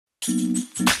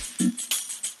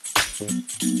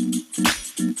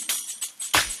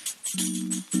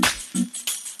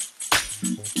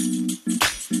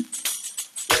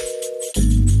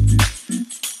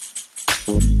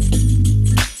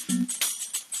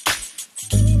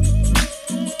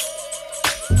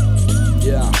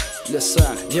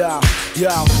Listen, yo,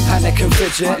 panic and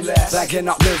fidget, bagging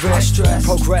up lyrics.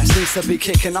 Progress needs to be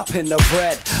kicking up in the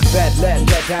red. Bed,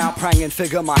 let down, pranging,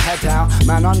 figure my head down.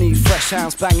 Man, I need fresh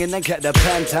sounds banging and get the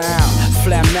pen down.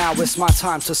 Phlegm now, it's my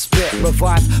time to spit.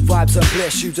 Revive vibes and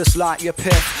bliss, you just like your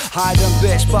piff. Hide and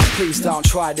bitch, but please don't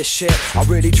try this shit. I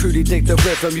really truly dig the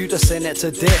rhythm, you just in it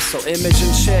to diss. So image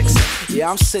and chicks, yeah,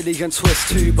 I'm silly and twist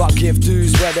too, but give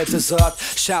dues where they're deserved.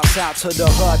 Shouts out to the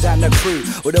herd and the crew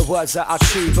with the words that I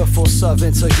chew before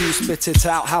serving to you, spit it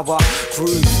out how I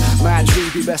groove. Man,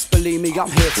 Dreamy, best believe me,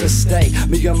 I'm here to stay.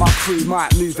 Me and my crew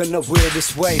might move in the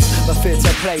weirdest ways, but fit to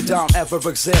play don't ever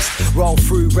exist. Roll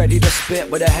through, ready to spit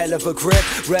with a hell of a grip.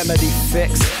 Remedy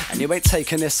fixed, and you ain't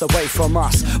taking this away from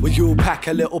us. We all pack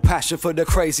a little passion for the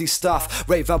crazy stuff.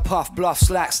 Rave and puff, bluff,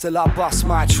 slack, still I bust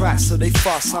my tracks so they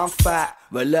fuss, I'm fat.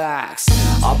 Relax,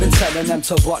 I've been telling them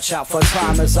to watch out for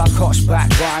time as I coach back,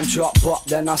 rhyme, drop, bop,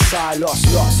 then I sigh,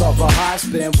 lost lots of a high,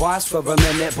 spin wise for a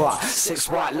minute, but 6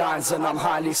 white lines and I'm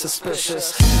highly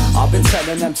suspicious. I've been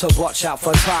telling them to watch out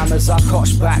for time as I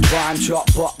coach back, rhyme,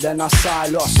 drop, bop, then I sigh,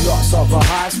 lost lots of a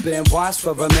high, spin wise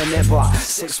for a minute, but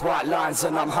 6 white lines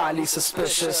and I'm highly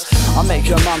suspicious. I make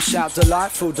your mum shout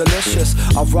delightful, delicious.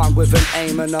 I run with an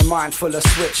aim and a mind full of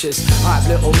switches. Hype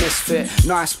little misfit,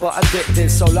 nice but addicted,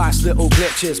 so life's little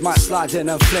glitches might slide in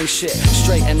and fling shit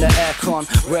straight in the aircon.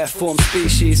 Rare form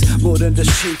species, more than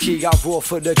just cheeky. I roar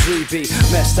for the dreamy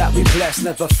mess that we bless,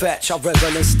 never fetch. I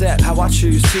rebel in step, how I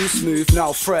choose, too smooth,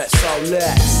 no fret. So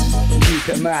let's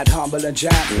keep it mad, humble and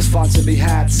jam. It's fun to be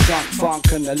had, skunk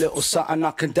funk and a little something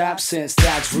I can dab. Since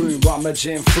dad's room,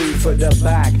 rummaging through for the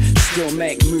bag, still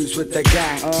make moves with the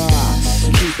gang.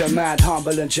 Keep it mad,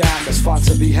 humble and jam. It's fun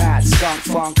to be had, skunk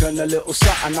funk and a little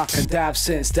something I can dab.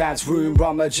 Since dad's room,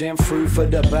 rummaging through for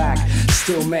the bag,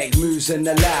 still make moves in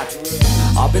the lab.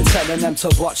 I've been telling them to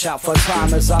watch out for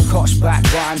time as I coach back,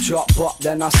 rhyme, drop, bop,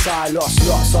 then I sigh, lost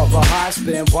lots of a high,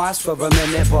 spin wise for a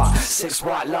minute, but 6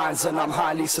 white lines and I'm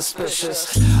highly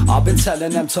suspicious. I've been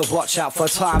telling them to watch out for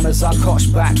time as I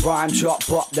coach back, rhyme, drop,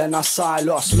 bop, then I sigh,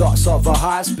 lost lots of a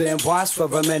high, spin wise for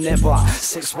a minute, but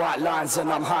 6 white lines and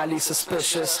I'm highly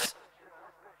suspicious.